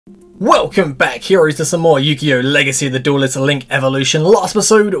Welcome back, heroes, to some more Yu-Gi-Oh! Legacy of the Duelist Link Evolution. Last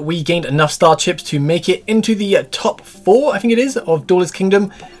episode, we gained enough star chips to make it into the top 4, I think it is, of Duelist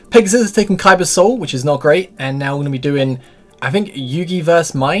Kingdom. Pegasus has taken Kaiba's soul, which is not great, and now we're going to be doing, I think, Yugi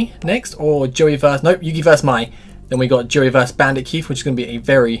vs Mai next, or Joey vs... Nope, Yugi vs Mai. Then we got Joey vs Bandit Keith, which is going to be a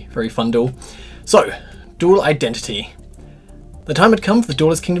very, very fun duel. So, duel identity. The time had come for the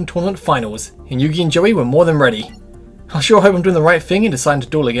Duelist Kingdom Tournament Finals, and Yugi and Joey were more than ready. I sure hope I'm doing the right thing in deciding to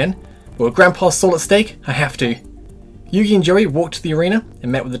duel again. But with Grandpa's soul at stake, I have to. Yugi and Joey walked to the arena and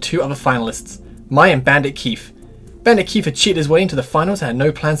met with the two other finalists, Mai and Bandit Keith. Bandit Keith had cheated his way into the finals and had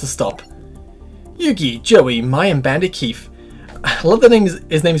no plans to stop. Yugi, Joey, Mai and Bandit Keith. I love that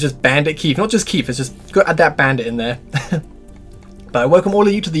his name is just Bandit Keith, not just Keith, it's just got to add that bandit in there. But I welcome all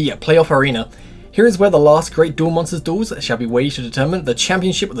of you to the playoff arena. Here is where the last great Duel Monsters duels shall be waged to determine the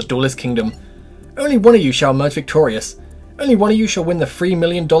championship of the Duelist Kingdom. Only one of you shall emerge victorious. Only one of you shall win the $3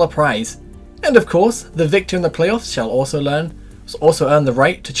 million prize. And of course, the victor in the playoffs shall also earn the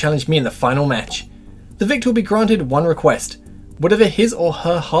right to challenge me in the final match. The victor will be granted one request, whatever his or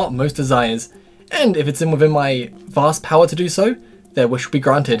her heart most desires, and if it's within my vast power to do so, their wish will be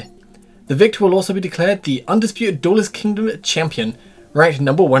granted. The victor will also be declared the undisputed Duelist Kingdom champion, ranked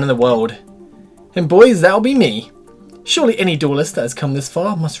 #1 in the world. And boys, that'll be me. Surely any duelist that has come this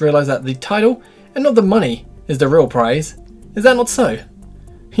far must realise that the title, and not the money, is the real prize. Is that not so?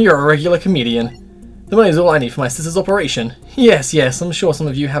 You're a regular comedian. The money is all I need for my sister's operation. Yes, I'm sure some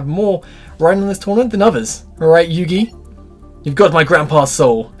of you have more riding on this tournament than others. Alright, Yugi? You've got my grandpa's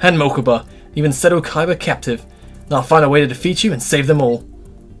soul, and Mokuba, even Seto Kaiba captive. And I'll find a way to defeat you and save them all.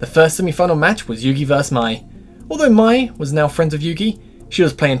 The first semi-final match was Yugi vs Mai. Although Mai was now friends with Yugi, she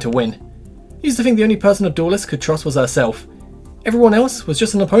was playing to win. I used to think the only person a duelist could trust was herself. Everyone else was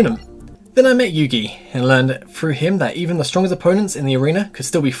just an opponent. Then I met Yugi, and learned through him that even the strongest opponents in the arena could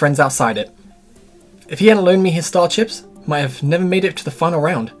still be friends outside it. If he hadn't loaned me his star chips, I might have never made it to the final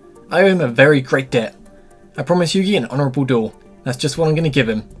round. I owe him a very great debt. I promised Yugi an honourable duel. That's just what I'm going to give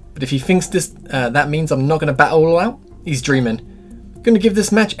him. But if he thinks that means I'm not going to battle all out, he's dreaming. I'm going to give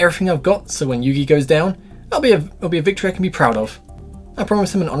this match everything I've got, so when Yugi goes down, it'll be a victory I can be proud of. I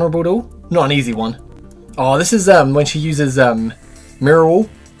promised him an honourable duel, not an easy one. Oh, this is when she uses Mirror Wall,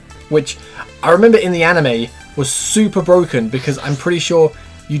 which I remember in the anime was super broken because I'm pretty sure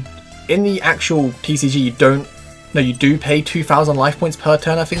in the actual TCG you do pay 2,000 life points per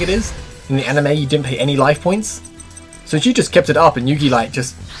turn, I think it is. In the anime you didn't pay any life points. So she just kept it up and Yugi like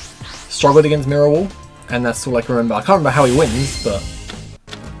just struggled against Mirror Wall, and that's all I can remember. I can't remember how he wins, but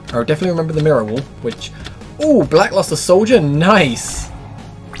I definitely remember the Mirror Wall, which... Ooh, Blackluster Soldier, nice!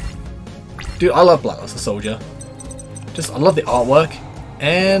 Dude, I love Blackluster Soldier. I love the artwork.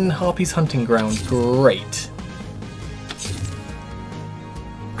 And Harpy's Hunting Ground, great.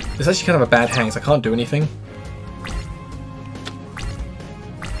 It's actually kind of a bad hang, so I can't do anything.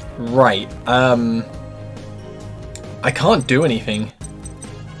 Right, I can't do anything.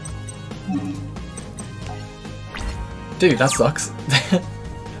 Dude, that sucks.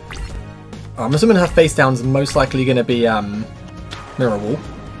 I'm assuming her face down's most likely going to be Mirror Wall.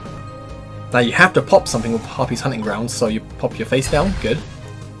 Now you have to pop something with Harpy's Hunting Ground, so you pop your face down, good.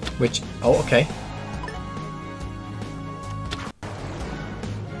 Which, oh, okay.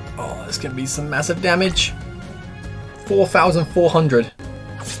 Oh, there's going to be some massive damage. 4,400.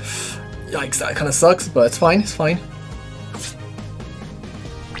 Yikes, that kind of sucks, but it's fine, it's fine.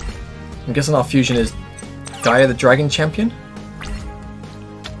 I'm guessing our fusion is Gaia the Dragon Champion.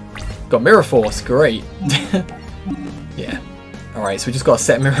 Got Mirror Force, great. Yeah. Alright, so we just got to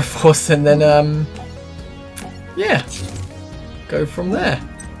set Mirror Force and then, yeah, go from there.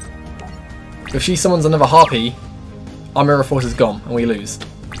 If she summons another Harpy, our Mirror Force is gone and we lose.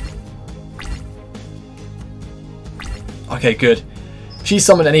 Okay, good. If she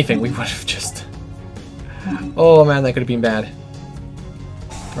summoned anything, we would have just... Oh man, that could have been bad.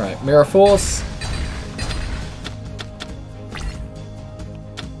 Right, Mirror Force.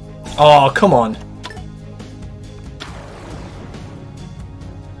 Oh, come on.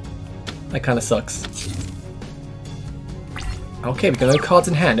 That kind of sucks. Okay, we got no cards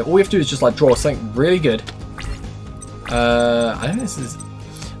in hand. All we have to do is just like draw something really good. I don't know, this is...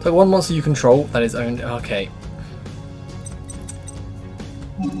 It's like one monster you control that is owned... Okay.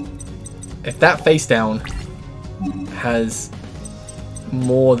 If that face down has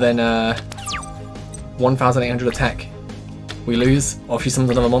more than 1,800 attack, we lose, or if she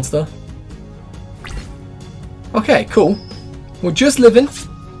summons another monster. Okay, cool. We're just living.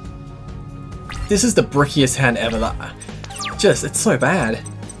 This is the brickiest hand ever. It's so bad.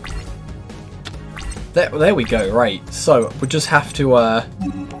 There we go, right. So, we just have to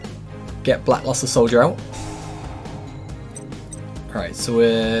get Blackluster Soldier out. Alright, so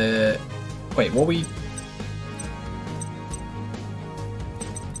we're... Wait, what we...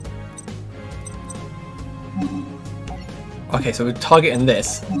 Okay, so we're targeting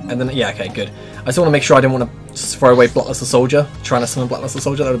this, and then, yeah, okay, good. I just want to make sure I didn't want to just throw away Blackluster Soldier. Trying to summon Blackluster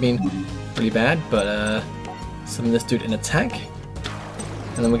Soldier, that would have been really bad, but summon this dude in attack.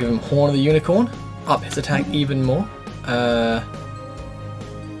 And then we'll give him Horn of the Unicorn. Up his attack even more.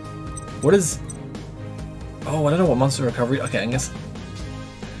 What is... Oh, I don't know what monster recovery... Okay, I guess...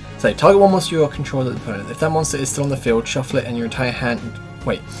 So, target one monster you control as opponent. If that monster is still on the field, shuffle it and your entire hand...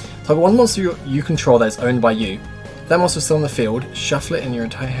 Wait. Target one monster you control that is owned by you. If that monster is still on the field, shuffle it and your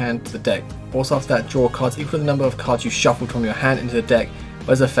entire hand to the deck. Also after that, draw cards equal to the number of cards you shuffled from your hand into the deck.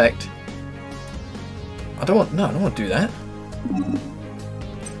 As effect... I don't want... No, I don't want to do that.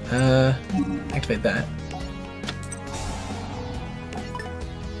 Activate that.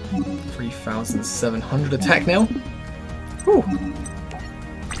 3,700 attack now. Whew.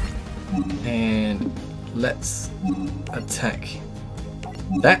 And let's attack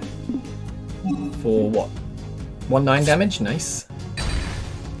that for what? 1/9 damage. Nice.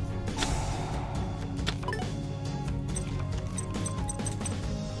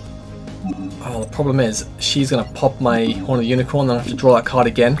 Oh, the problem is she's gonna pop my Horn of the Unicorn, then I have to draw that card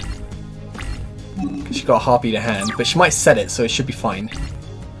again. Because she got a Harpy to hand, but she might set it, so it should be fine.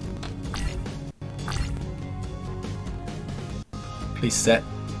 Please set.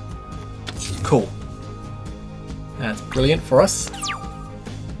 Cool. That's brilliant for us.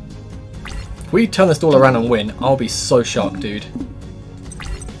 If we turn this duel around and win, I'll be so shocked, dude.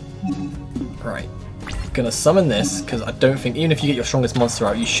 Right. Gonna summon this, because I don't think, even if you get your strongest monster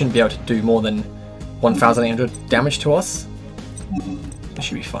out, you shouldn't be able to do more than 1,800 damage to us. It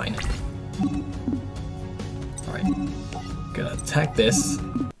should be fine. Alright. Gonna attack this.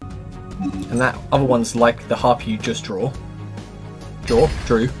 And that other one's like the Harpy you just drew.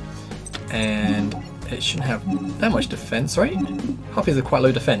 And it shouldn't have that much defense, right? Harpies are quite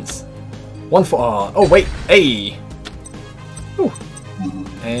low defense. 1 for R. Oh wait, hey! Ooh.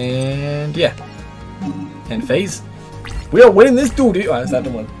 And yeah. End phase. We are winning this duel, dude. I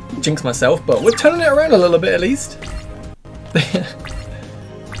don't want to jinx myself, but we're turning it around a little bit at least.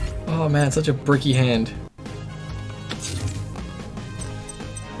 Oh man, such a bricky hand.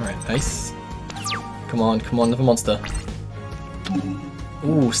 Alright, nice. Come on, another monster.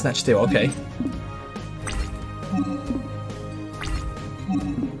 Ooh, Snatch Steel, okay.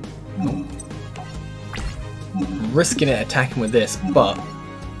 Oh. Risking it attacking with this, but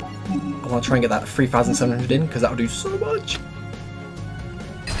I want to try and get that 3,700 in, because that will do so much.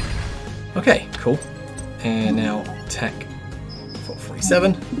 Okay, cool. And now attack for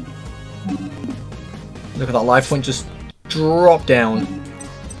 47. Look at that life point just drop down.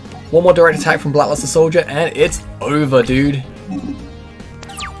 One more direct attack from Blackluster Soldier, and it's over, dude.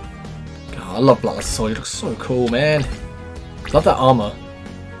 I love Blackluster Soldier, it looks so cool, man. Love that armor.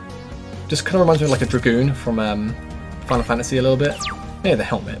 Just kind of reminds me of like a Dragoon from Final Fantasy a little bit. Yeah, the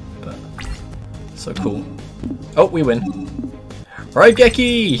helmet, but so cool. Oh, we win. Right,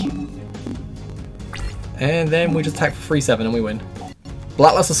 Geki! And then we just attack for 3/7 and we win.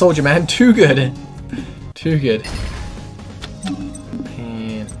 Blackluster Soldier, man, too good. Too good.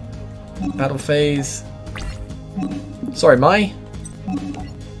 And battle phase. Sorry, Mai.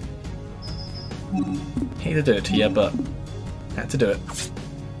 Hate to do it to you, but had to do it.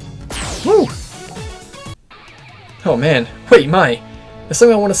 Woo! Oh man, wait, Mai, there's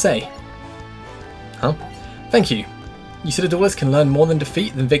something I want to say. Huh? Thank you. You said a duelist can learn more than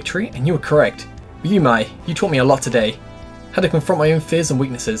defeat than victory, and you were correct. But you, Mai, you taught me a lot today. Had to confront my own fears and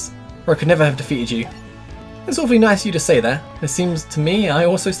weaknesses, or I could never have defeated you. It's awfully nice of you to say that. It seems to me I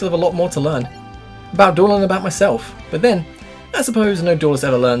also still have a lot more to learn. About dueling and about myself. But then, I suppose no duelist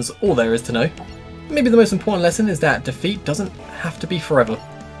ever learns all there is to know. Maybe the most important lesson is that defeat doesn't have to be forever.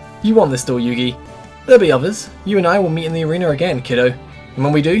 You won this duel, Yugi. There'll be others. You and I will meet in the arena again, kiddo. And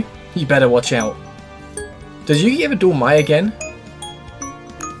when we do, you better watch out. Does Yugi ever duel Mai again?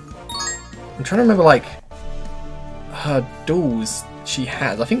 I'm trying to remember, like, her duels she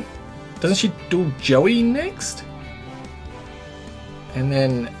has. I think, doesn't she duel Joey next? And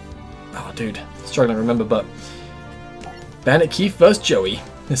then, oh dude, struggling to remember, but Bandit Keith vs Joey.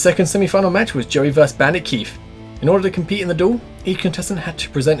 The second semi-final match was Joey vs Bandit Keith. In order to compete in the duel, each contestant had to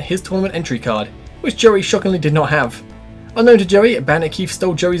present his tournament entry card, which Joey shockingly did not have. Unknown to Joey, Bandit Keith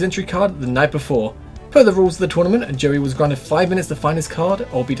stole Joey's entry card the night before. Per the rules of the tournament, Joey was granted 5 minutes to find his card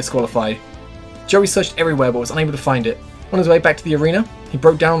or be disqualified. Joey searched everywhere but was unable to find it. On his way back to the arena, he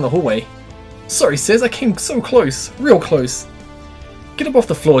broke down in the hallway. Sorry sis, I came so close, real close. Get up off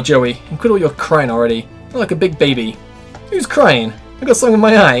the floor, Joey, and quit all your crying already. You're like a big baby. Who's crying? I got something in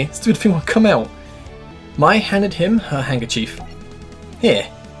my eye. Stupid thing will come out. Mai handed him her handkerchief. Here,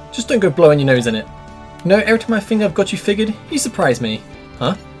 just don't go blowing your nose in it. You know, every time I think I've got you figured, you surprise me.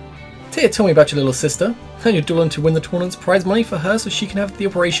 Huh? Tia, tell me about your little sister. And you're dueling to win the tournament's prize money for her so she can have the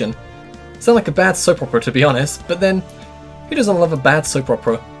operation. Sound like a bad soap opera, to be honest, but then, who doesn't love a bad soap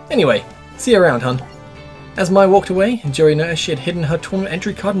opera? Anyway, see you around, hun. As Mai walked away, Joey noticed she had hidden her tournament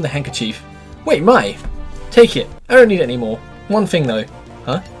entry card in the handkerchief. Wait, Mai! Take it. I don't need it anymore. One thing though.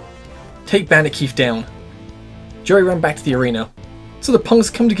 Huh? Take Bandit Keith down. Joey ran back to the arena. So the punk's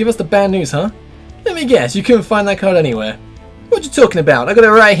come to give us the bad news, huh? Let me guess, you couldn't find that card anywhere. What you talking about? I got it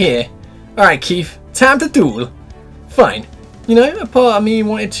right here. Alright, Keith. Time to duel. Fine. You know, a part of me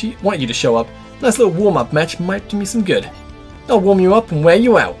wanted you to show up. Nice little warm-up match might do me some good. I'll warm you up and wear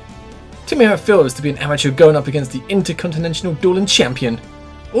you out. Tell me how it feels to be an amateur going up against the Intercontinental Dueling Champion.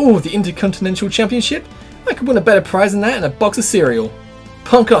 Oh, the Intercontinental Championship? I could win a better prize than that and a box of cereal.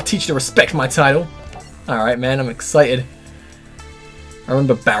 Punk, I'll teach you to respect my title. Alright, man, I'm excited. I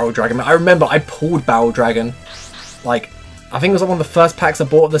remember Barrel Dragon. I remember I pulled Barrel Dragon. Like, I think it was like one of the first packs I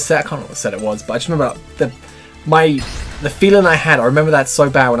bought of the set. I can't remember what set it was, but I just remember the feeling I had. I remember that so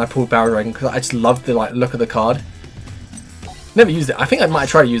bad when I pulled Barrel Dragon because I just loved the look of the card. Never used it. I think I might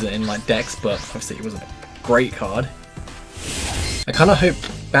try to use it in like decks, but obviously it wasn't a great card. I kind of hope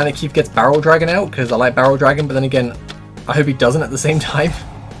Bandit Keith gets Barrel Dragon out because I like Barrel Dragon, but then again, I hope he doesn't at the same time.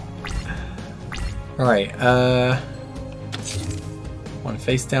 Alright, one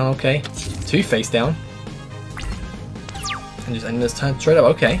face down, okay. Two face down. And just end this turn straight up,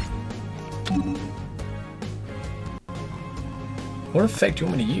 okay. What effect do you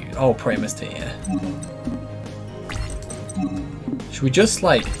want me to use? Oh, Prey MST, yeah. Should we just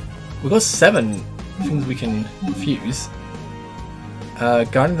like... We've got 7 things we can fuse.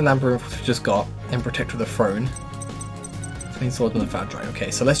 Guardian of the Labyrinth, which we just got, and Protector of the Throne. Flame Sword and the Fat Dragon. Okay,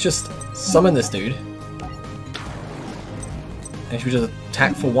 so let's just summon this dude. And should we just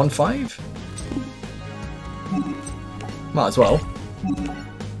attack for 1-5? Might as well.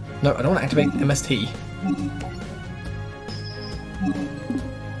 No, I don't want to activate MST.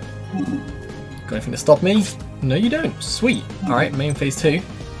 Got anything to stop me? No, you don't. Sweet. Alright, main phase 2.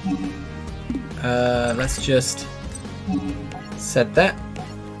 Let's just set that.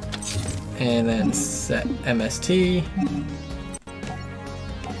 And then set MST.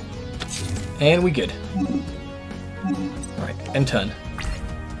 And we good. Alright, end turn.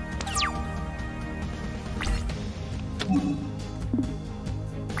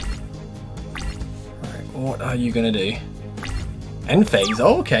 Alright, what are you gonna do? End phase?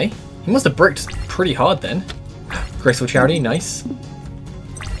 Oh, okay. He must have bricked pretty hard then. Graceful Charity, nice.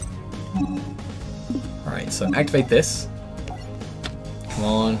 Alright, so activate this. Come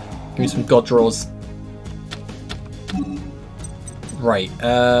on, give me some god draws. Right,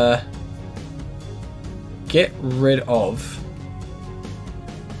 get rid of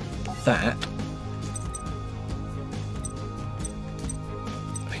that.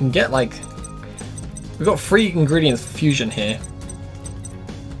 We can get like... We've got 3 ingredients fusion here.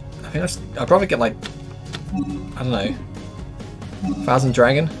 I think I'd probably get like... I don't know. 1000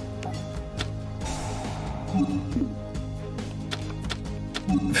 Dragon.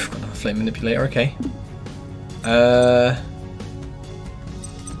 Got another Flame Manipulator, okay.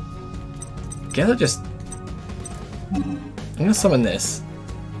 Guess I just... I'm gonna summon this.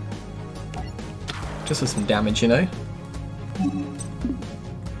 Just for some damage, you know?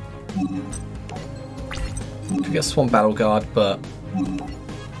 Could get Swamp Battle Guard, but...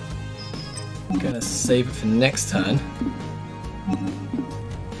 I'm gonna save it for next turn.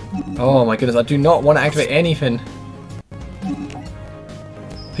 Oh my goodness, I do not want to activate anything.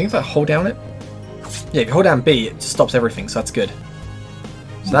 I think if I hold down it... Yeah, if you hold down B, it just stops everything, so that's good.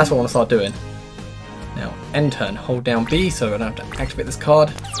 So that's what I want to start doing. Now, end turn, hold down B, so I don't have to activate this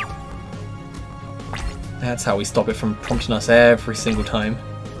card. That's how we stop it from prompting us every single time.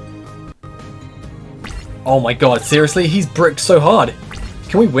 Oh my god, seriously? He's bricked so hard.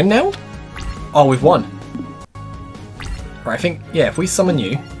 Can we win now? Oh, we've won. Right, I think, yeah, if we summon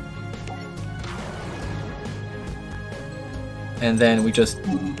you. And then we just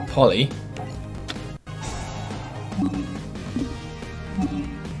poly.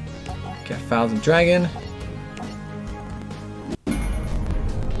 Get 1000 Dragon.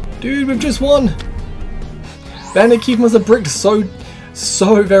 Dude, we've just won! Bandit Keith must have bricked so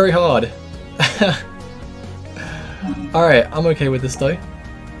very hard. Alright, I'm okay with this though.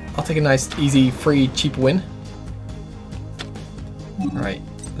 I'll take a nice, easy, free, cheap win. Alright,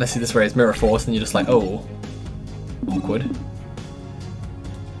 let's see this way as Mirror Force and you're just like, oh, awkward.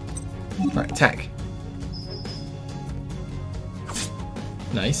 Right, attack.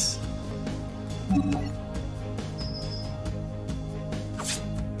 Nice.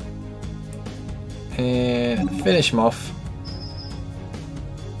 And finish him off.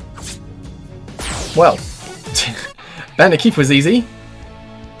 Well, Bandit Keith was easy.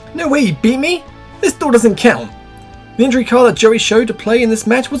 No way he beat me! This duel doesn't count. The injury card that Joey showed to play in this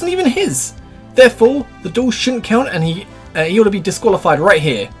match wasn't even his. Therefore, the duel shouldn't count and he ought to be disqualified right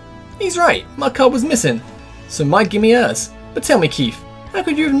here. He's right, my card was missing. So might give me hers. But tell me, Keith, how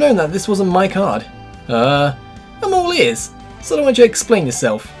could you have known that this wasn't my card? I'm all ears. So I don't want you to explain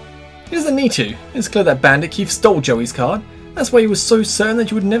yourself. He doesn't need to. It's clear that Bandit Keith stole Joey's card. That's why he was so certain that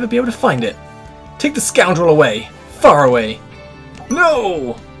you would never be able to find it. Take the scoundrel away. Far away.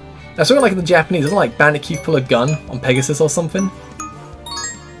 No! That's sort of like in the Japanese. Doesn't like Bandit Keith pull a gun on Pegasus or something?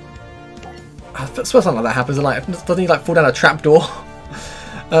 I swear something like that happens. Doesn't he like fall down a trapdoor?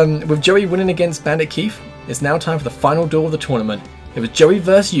 With Joey winning against Bandit Keith, it's now time for the final duel of the tournament. It was Joey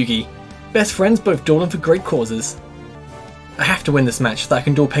vs Yugi. Best friends both dueling for great causes. I have to win this match so that I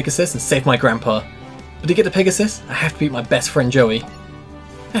can duel Pegasus and save my grandpa. But to get to Pegasus, I have to beat my best friend Joey.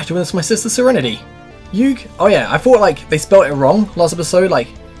 I have to win this for my sister Serenity. Yug? Oh yeah, I thought like they spelled it wrong last episode, like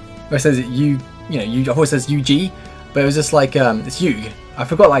where it says I thought it says UG, but it was just like it's Yug. I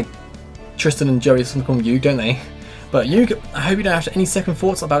forgot like Tristan and Joey sometimes call him Yug, don't they? But Yug, I hope you don't have any second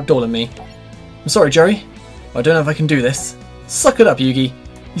thoughts about dueling me. I'm sorry, Joey. I don't know if I can do this. Suck it up, Yugi.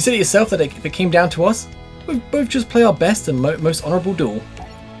 You said it yourself that if it came down to us, we'd both just play our best and most honourable duel.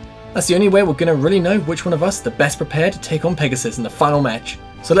 That's the only way we're gonna really know which one of us is the best prepared to take on Pegasus in the final match.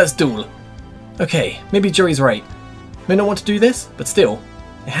 So let's duel. Okay, maybe Joey's right. May not want to do this, but still,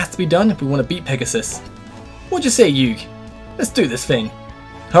 it has to be done if we want to beat Pegasus. What'd you say, Yug? Let's do this thing.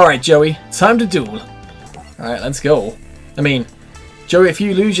 Alright, Joey, time to duel. Alright, let's go. I mean, Joey, if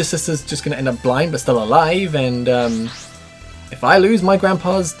you lose, your sister's just going to end up blind but still alive, and if I lose, my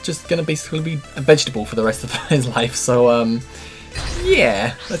grandpa's just going to basically be a vegetable for the rest of his life, so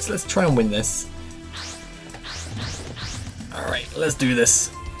yeah, let's try and win this. Alright, let's do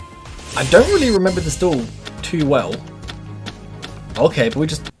this. I don't really remember this duel too well. Okay, but we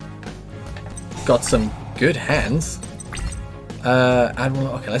just got some good hands.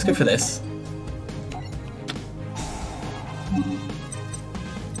 Okay, let's go for this.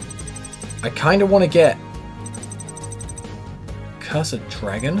 I kind of want to get Cursed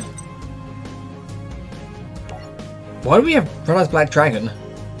Dragon. Why do we have Runner's Black Dragon?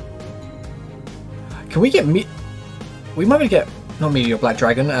 Can we get we might be able to get not Meteor Black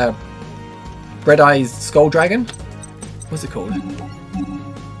Dragon. Red Eyes Skull Dragon. What's it called?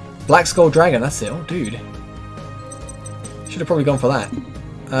 Black Skull Dragon. That's it. Oh, dude. Should have probably gone for that.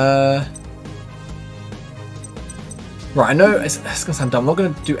 Right, I know it's going to sound dumb. I'm not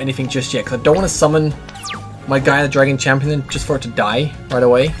going to do anything just yet because I don't want to summon my guy, the Dragon Champion, just for it to die right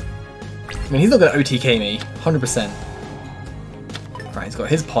away. I mean, he's not going to OTK me, 100%. Right, he's got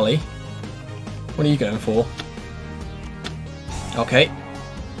his Poly. What are you going for? Okay.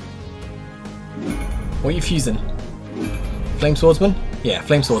 What are you fusing? Flame Swordsman? Yeah,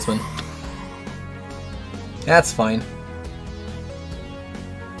 Flame Swordsman. That's fine.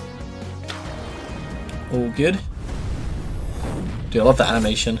 All good. Dude, I love that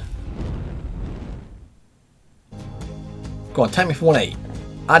animation. Go on, attack me for 1-8.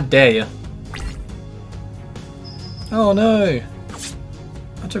 I dare you. Oh no!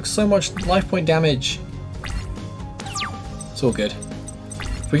 I took so much life point damage. It's all good.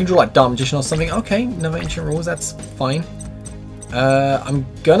 If we can draw like Dark Magician or something, okay, another Ancient Rules, that's fine. I'm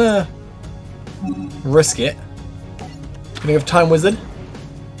gonna risk it. Gonna go for Time Wizard.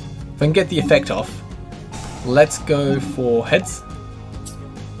 If I can get the effect off, let's go for heads.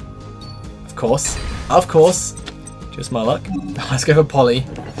 Of course. Just my luck. Let's go for Poly.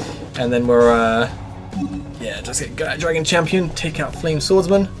 And then we're, yeah, just get Dragon Champion, take out Flame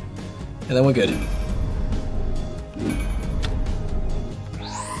Swordsman, and then we're good.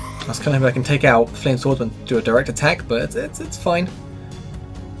 I was kind of hoping I can take out Flame Swordsman, do a direct attack, but it's fine.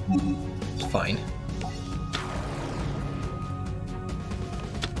 It's fine.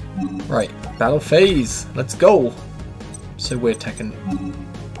 Right, battle phase. Let's go. So we're attacking.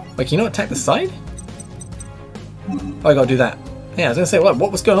 Wait, can you not attack the side? Oh, I gotta do that. Yeah, I was gonna say,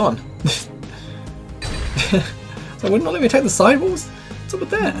 what was going on? So wouldn't let me attack the side? What's up with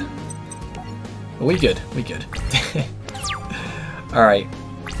that? Well, we good. Alright.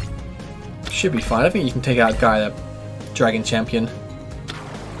 Should be fine. I think you can take out Guy, the Dragon Champion.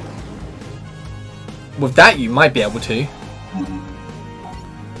 With that, you might be able to.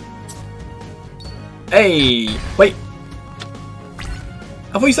 Hey! Wait!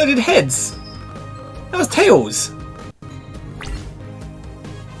 I thought you said I did heads. That was tails.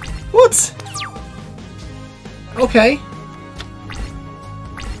 What? Okay.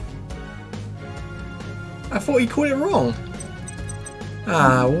 I thought you called it wrong.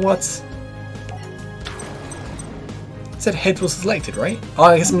 Ah, what? It said heads was selected, right? Oh,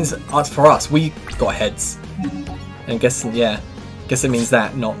 I guess it means it's for us. We got heads. And guessing, yeah. Guess it means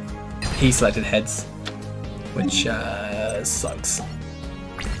that, not he selected heads. Which, sucks.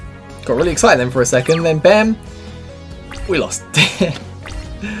 Got really excited then for a second, then bam! We lost.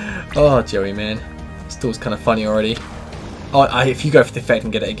 Oh, Joey, man. Still kind of funny already. Oh, if you go for the effect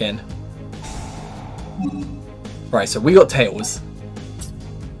and get it again. Right, so we got tails.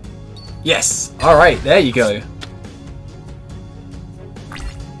 Yes! Alright, there you go.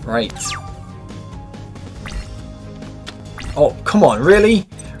 Right. Oh, come on, really?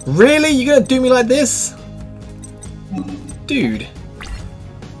 Really? You're gonna do me like this? Dude.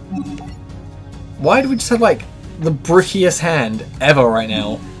 Why do we just have, like, the brickiest hand ever right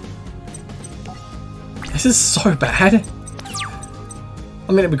now? This is so bad.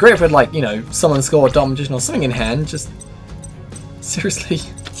 I mean, it'd be great if we had, like, you know, someone score a Dark Magician or something in hand, just... Seriously.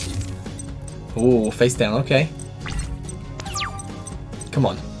 Ooh, face down, okay. Come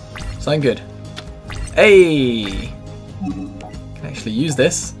on. Something good. Hey! Can actually use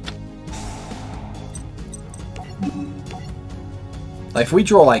this. Like, if we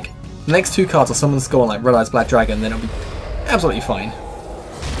draw, like, the next two cards or someone's score on, like, Red Eyes Black Dragon, then it'll be absolutely fine.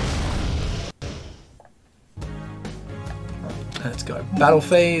 Let's go. Battle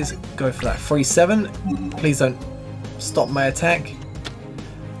phase. Go for that 3-7. Please don't stop my attack.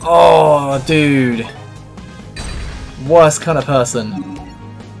 Oh, dude. Worst kind of person.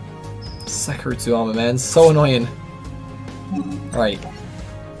 Sakurutsu armor, man. So annoying. Right.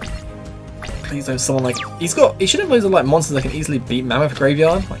 Please don't someone like... He should have loads of like monsters that can easily beat Mammoth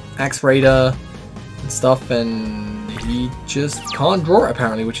Graveyard. Like Axe Raider and stuff. And he just can't draw it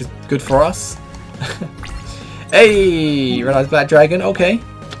apparently, which is good for us. Hey! Red Eyes Black Dragon, okay.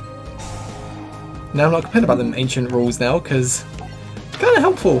 Now I'm not complaining about them ancient rules now, because it's kind of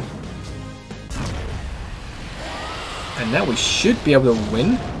helpful. And now we should be able to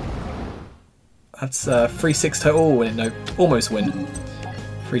win. That's 3-6 total. Oh, wait, no, almost win.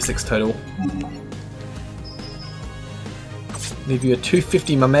 3-6 total. Leave you a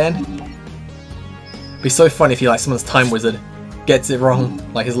 250, my man. It'd be so funny if you like someone's Time Wizard gets it wrong,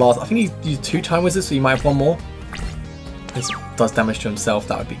 like his last. I think he used 2 Time Wizards, so you might have one more. This does damage to himself.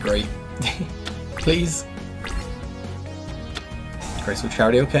 That would be great. Please. Graceful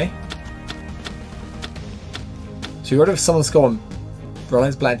Charity, okay. So you got rid of someone's score on Red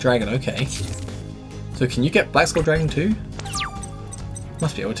Eyes Black Dragon, okay. So can you get Black Skull Dragon too?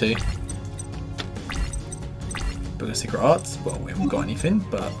 Must be able to. Book of Secret Arts. Well, we haven't got anything,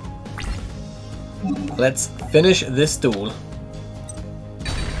 but let's finish this duel.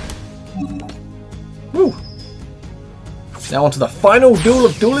 Woo! Now onto the final duel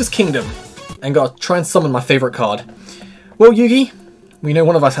of Duelist Kingdom. And gotta try and summon my favourite card. Well, Yugi, we know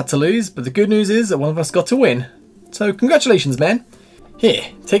one of us had to lose, but the good news is that one of us got to win. So congratulations, man.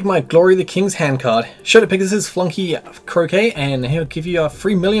 Here, take my Glory the King's hand card. Show to Pegasus Flunky Croquet, and he'll give you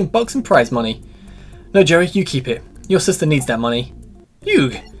 3 million bucks in prize money. No, Joey, you keep it. Your sister needs that money.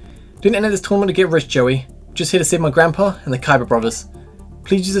 Yug! Didn't enter this tournament to get rich, Joey. Just here to save my grandpa and the Kyber brothers.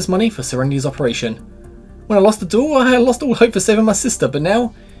 Please use this money for Serenity's operation. When I lost the duel, I had lost all hope for saving my sister, but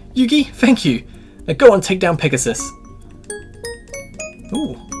now, Yugi, thank you. Now go on, take down Pegasus.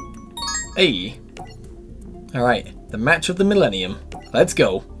 Ooh. Hey. Alright, the match of the millennium. Let's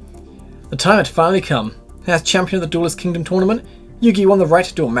go. The time had finally come. As champion of the Duelist Kingdom tournament, Yugi won the right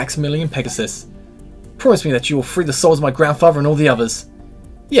to duel Maximilian Pegasus. Promise me that you will free the souls of my grandfather and all the others.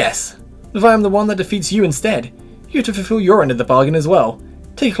 Yes. If I am the one that defeats you instead, you have to fulfill your end of the bargain as well.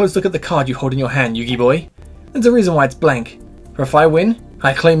 Take a close look at the card you hold in your hand, Yugi boy. There's a reason why it's blank. For if I win,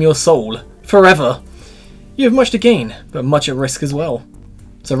 I claim your soul. Forever. You have much to gain, but much at risk as well.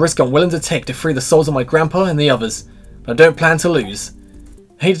 It's a risk I'm willing to take to free the souls of my grandpa and the others, but I don't plan to lose.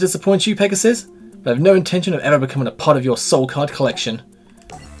 I hate to disappoint you, Pegasus, but I have no intention of ever becoming a part of your soul card collection.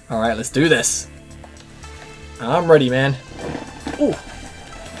 Alright, let's do this. I'm ready, man. Ooh.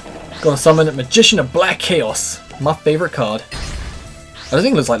 Gotta summon Magician of Black Chaos. My favourite card. I don't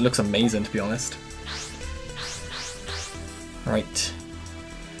think it looks amazing, to be honest. Alright.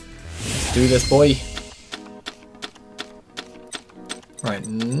 Let's do this, boy. Right,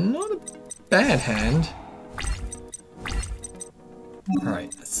 not a bad hand.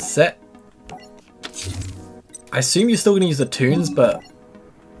 Alright, set. I assume you're still going to use the tunes, but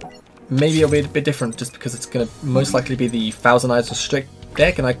maybe it'll be a bit different just because it's going to most likely be the Thousand Eyes Restrict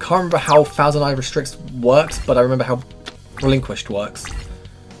deck, and I can't remember how Thousand Eye Restricts works, but I remember how Relinquished works.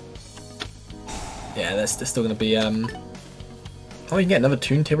 Yeah, there's still going to be... Oh, you can get another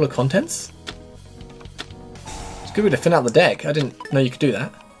Toon Table of Contents? It's a good way to thin out the deck. I didn't know you could do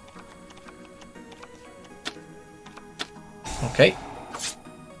that. Okay.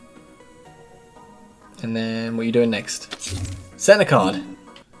 And then what are you doing next? Setting a card.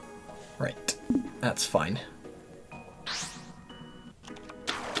 Right. That's fine.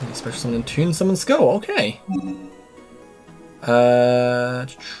 Special summon Toon Summon Skull. Okay. But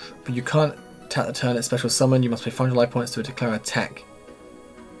you can't tap the turn at special summon. You must pay 500 life points to declare an attack.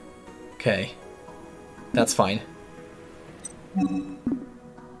 Okay. That's fine.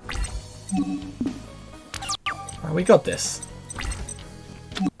 Right, we got this.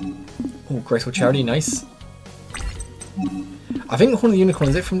 Oh, Graceful Charity, nice. I think Horn of the Unicorn,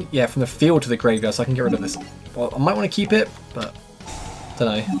 is it from, yeah, from the field to the graveyard, so I can get rid of this. Well, I might want to keep it, but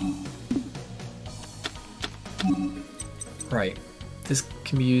don't know. Right. This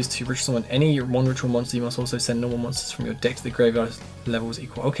can be used to ritual summon any one ritual monster. You must also send normal monsters from your deck to the graveyard levels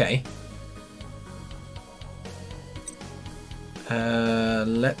equal. Okay.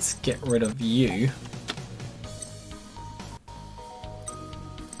 Let's get rid of you.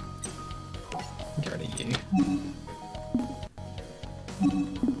 Get rid of you.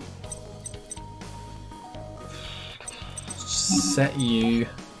 Set you,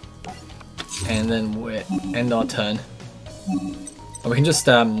 and then we'll end our turn. Or we can just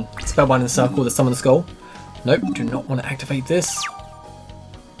Spellbind and Circle the Summon Skull. Nope, do not want to activate this.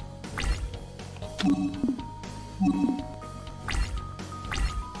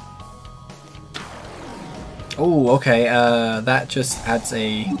 Oh, okay, that just adds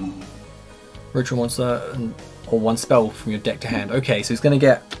a ritual monster or one spell from your deck to hand. Okay, so he's going to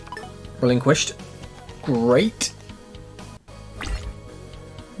get Relinquished. Great.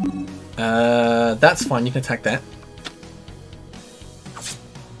 That's fine, you can attack that.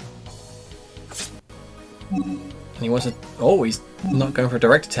 And he wants to... Oh, he's not going for a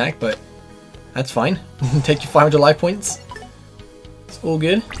direct attack, but that's fine. Take you 500 life points. It's all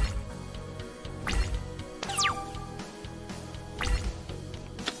good.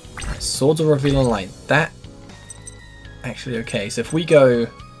 Right, Swords of Reveal and Light. That... Actually, okay, so if we go...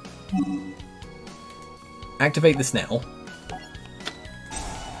 Activate this now.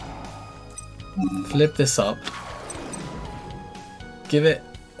 Flip this up. Give it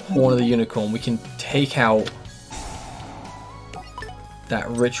Horn of the Unicorn. We can take out that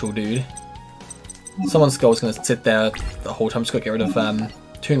ritual dude. Someone's skull is going to sit there the whole time. Just got to get rid of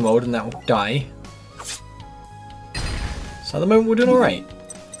Toon World and that will die. So at the moment we're doing alright.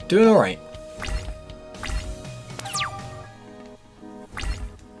 Doing alright.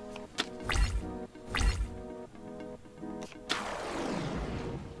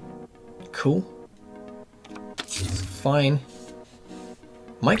 Cool. It's fine.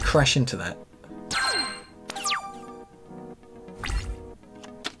 Might crash into that.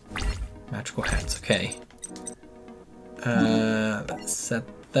 Magical hats, okay. Let's set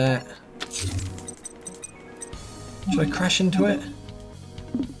that. Should I crash into it?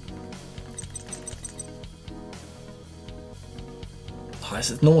 Oh,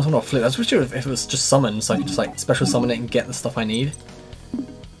 this is normal summon or flip. I was wish if it was just summon, so I could just like special summon it and get the stuff I need.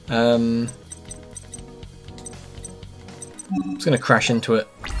 I'm just gonna crash into it.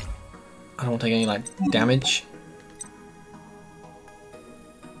 I don't want to take any like damage.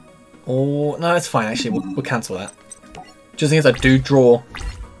 Or no, it's fine actually. We'll cancel that. Just in case I do draw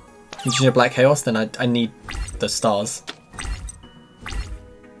Engineer Black Chaos, then I need the stars.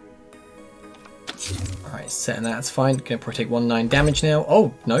 Alright, setting that. That's fine. Gonna probably take 1/9 damage now.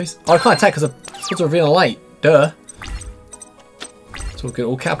 Oh, nice. Oh, I can't attack because I'm supposed to reveal a light. Duh. So we'll get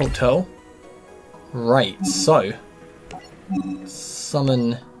all capital Turtle. Right, so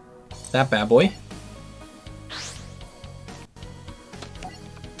summon that bad boy.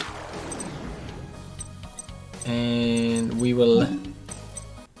 And we will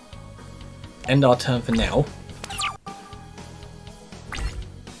end our turn for now.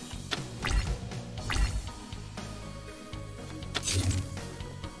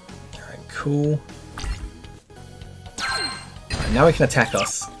 Alright, cool. Right, now we can attack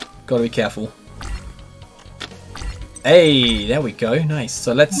us. Gotta be careful. Hey, there we go. Nice.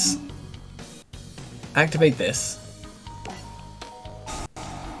 So let's activate this.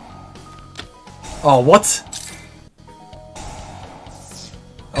 Oh, what?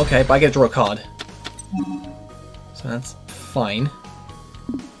 Okay, but I get to draw a card. So that's fine.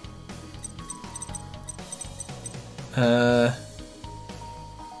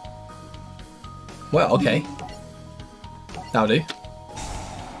 Well, okay. That'll do.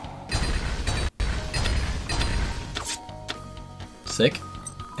 sick.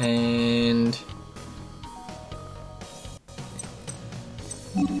 And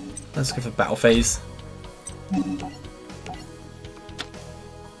let's go for battle phase.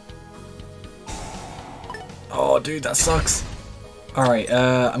 Oh, dude, that sucks. Alright,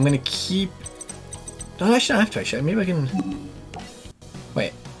 I'm gonna keep... No, actually, I don't have to, actually. Maybe I can...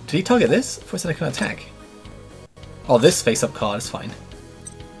 Wait, did he target this? I thought I said I couldn't attack. Oh, this face-up card is fine.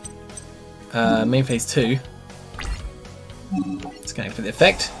 Main phase 2. It's going for the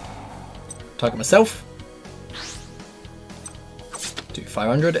effect. Target myself. Do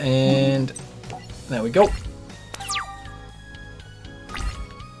 500, and... There we go.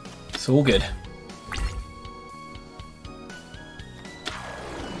 It's all good.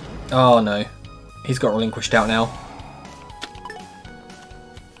 Oh no, he's got relinquished out now.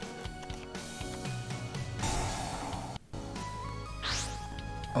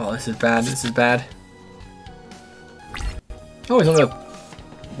 Oh, this is bad, this is bad. Oh, he's not gonna...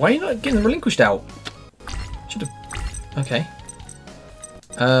 Why are you not getting relinquished out? Should've... Okay.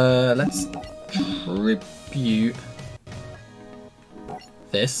 Let's tribute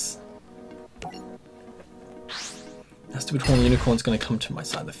this. That stupid horn unicorn's going to come to my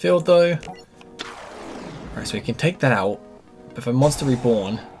side of the field though. Alright, so we can take that out. But if a monster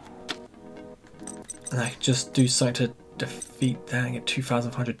reborn, and I can just do something to defeat that and get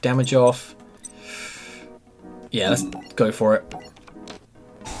 2,500 damage off. Yeah, let's go for it.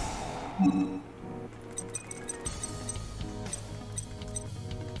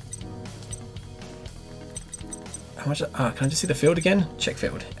 How much? Ah, can I just see the field again? Check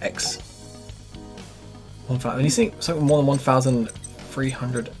field. X. 1,000. When you see something more than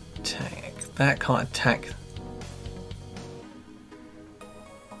 1,300 attack, that can't attack.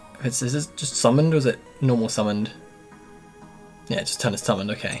 Is this just summoned or is it normal summoned? Yeah, just turn it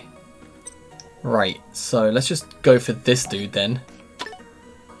summoned. Okay. Right. So let's just go for this dude then.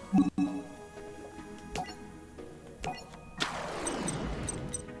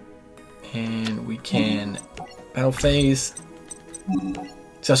 And we can battle phase.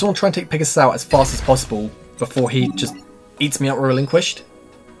 So I just want to try and take Pegasus out as fast as possible before he just eats me up relinquished.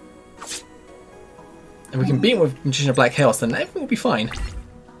 And we can beat him with Magician of Black Chaos, then everything will be fine.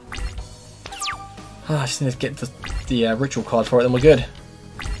 I just need to get the ritual card for it, then we're good.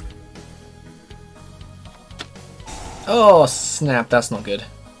 Oh snap, that's not good.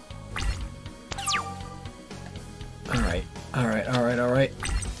 Alright, alright, alright, alright.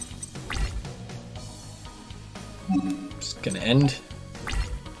 Just gonna end.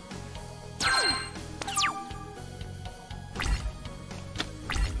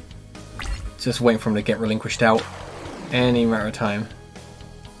 Just waiting for him to get relinquished out any matter of time.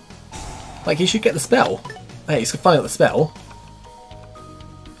 Like, he should get the spell. Hey, he's finally got the spell.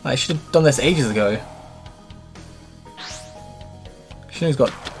 I should have done this ages ago. He's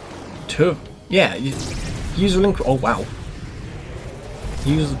got two of... Yeah, use relinquish... Oh, wow.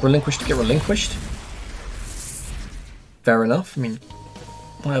 Use relinquish to get relinquished? Fair enough. I mean,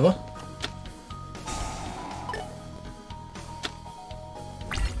 whatever.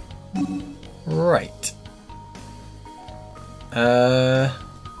 Right. I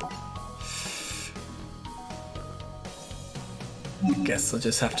guess I'll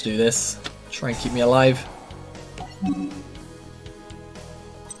just have to do this. Try and keep me alive.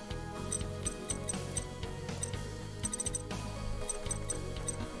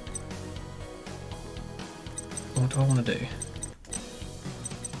 What do I want to do?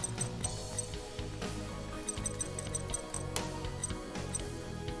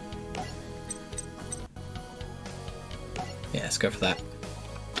 Yeah, let's go for that.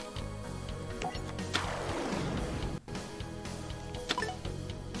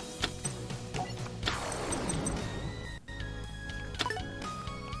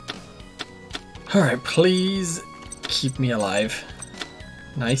 Alright, please keep me alive.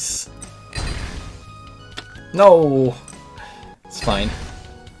 Nice. No! It's fine.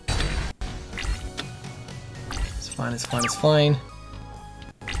 It's fine, it's fine, it's fine.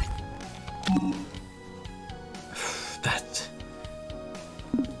 That...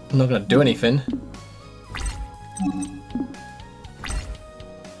 I'm not gonna do anything.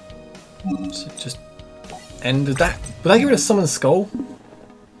 So just end that. Would I get rid of Summon Skull?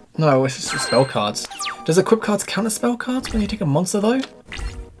 No, it's just spell cards. Does equip cards count as spell cards when you take a monster though?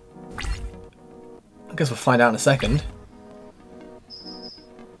 I guess we'll find out in a second.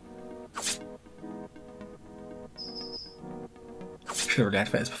 Should have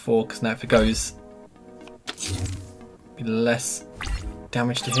reactivated this before, because now if it goes, be less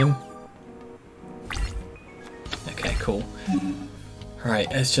damage to him. Okay, cool. Alright,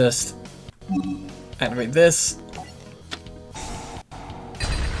 let's just activate this.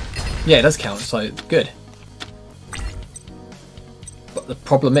 Yeah, it does count, so good. But the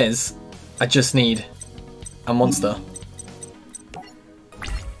problem is, I just need a monster.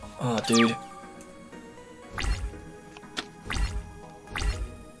 Oh, dude.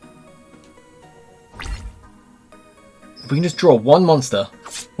 If we can just draw one monster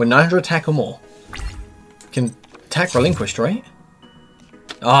with 900 attack or more, we can attack relinquished, right?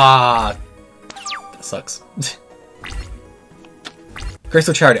 Ah, that sucks.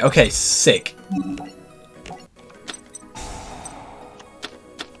 Crystal Charity. Okay, sick.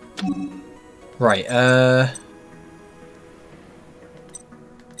 Right, we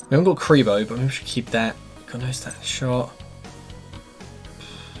haven't got Krebo, but maybe we should keep that. Got no stat shot.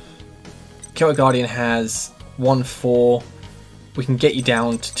 Celtic Guardian has 1-4. We can get you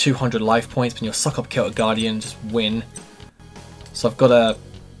down to 200 life points, but you'll suck up Celtic Guardian, just win. So I've got to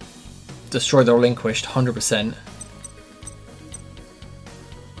destroy the relinquished 100%.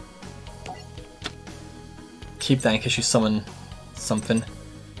 Keep that in case you summon something.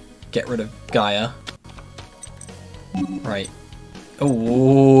 Get rid of Gaia. Right.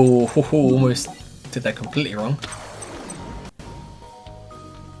 Oh, almost did that completely wrong.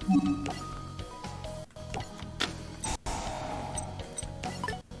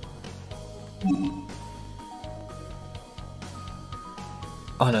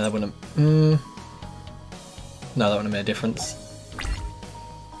 Oh no, that wouldn't have... no, that wouldn't have made a difference.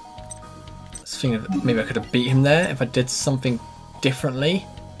 I was thinking maybe I could have beat him there if I did something differently.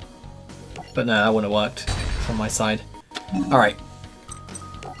 But no, that wouldn't have worked from my side. Alright.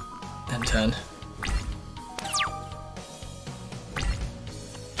 End turn.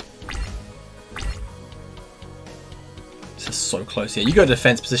 This is so close here. You go to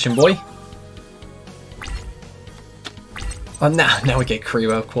defense position, boy. Oh, now we get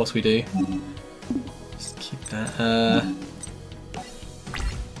Krebo, of course we do. Just keep that.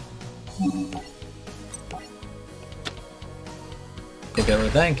 Go get rid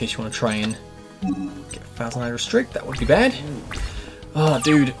of that in case you want to try and get 1,000 restrict. That would be bad. Oh,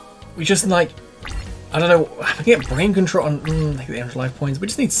 dude. We just, like... I don't know. I can get brain control on... like the 800 life points. We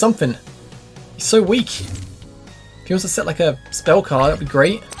just need something. He's so weak. If he wants to set, like, a spell card, that'd be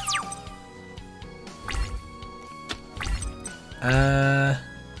great. I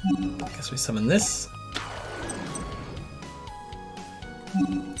guess we summon this.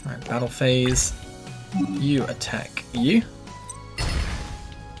 Alright, battle phase. You attack you.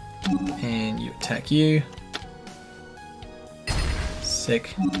 And you attack you.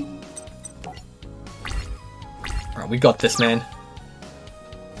 Sick. Alright, we got this, man.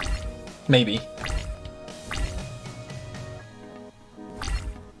 Maybe.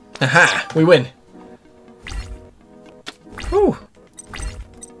 Aha! We win! Whew.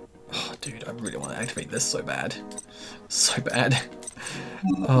 Oh, dude, I really want to activate this so bad. So bad.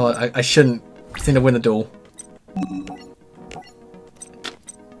 Oh, I shouldn't seem to win the duel.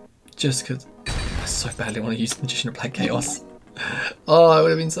 Just because I so badly want to use Magician of Black Chaos. Oh, it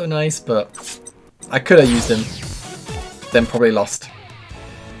would have been so nice, but I could have used him. Then probably lost.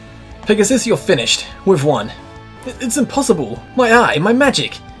 Pegasus, you're finished. We've won. It's impossible. My eye, my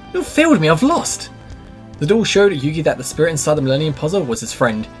magic. You failed me, I've lost. The duel showed Yugi that the spirit inside the Millennium Puzzle was his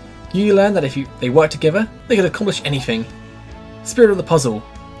friend. Yugi learned that if they worked together, they could accomplish anything. Spirit of the puzzle,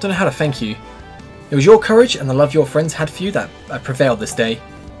 don't know how to thank you. It was your courage and the love your friends had for you that prevailed this day.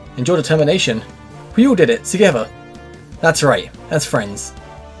 And your determination. We all did it, together. That's right, as friends.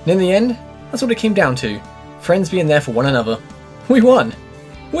 And in the end, that's what it came down to. Friends being there for one another. We won!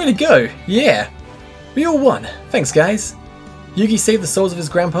 Way to go, yeah! We all won, thanks guys. Yugi saved the souls of his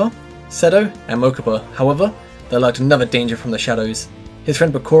grandpa, Seto, and Mokuba. However, there lurked another danger from the shadows. His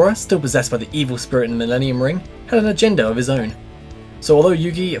friend Bakura, still possessed by the evil spirit in the Millennium Ring, had an agenda of his own. So although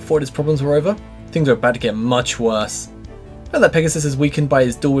Yugi thought his problems were over, things were about to get much worse. Now that Pegasus is weakened by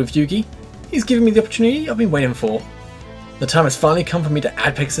his duel with Yugi, he's giving me the opportunity I've been waiting for. The time has finally come for me to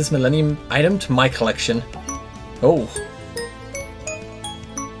add Pegasus Millennium item to my collection. Oh.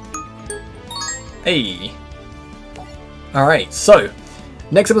 Hey. Alright, so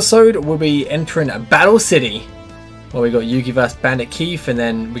next episode we'll be entering Battle City. Well, we got Yugi vs Bandit Keith, and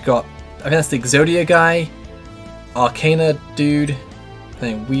then we got, I think that's the Exodia guy, Arcana dude, and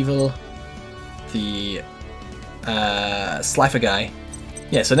then Weevil, the Slifer guy.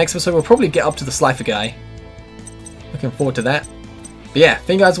 Yeah, so next episode we'll probably get up to the Slifer guy. Looking forward to that. But yeah,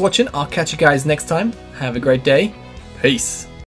 thank you guys for watching. I'll catch you guys next time. Have a great day. Peace.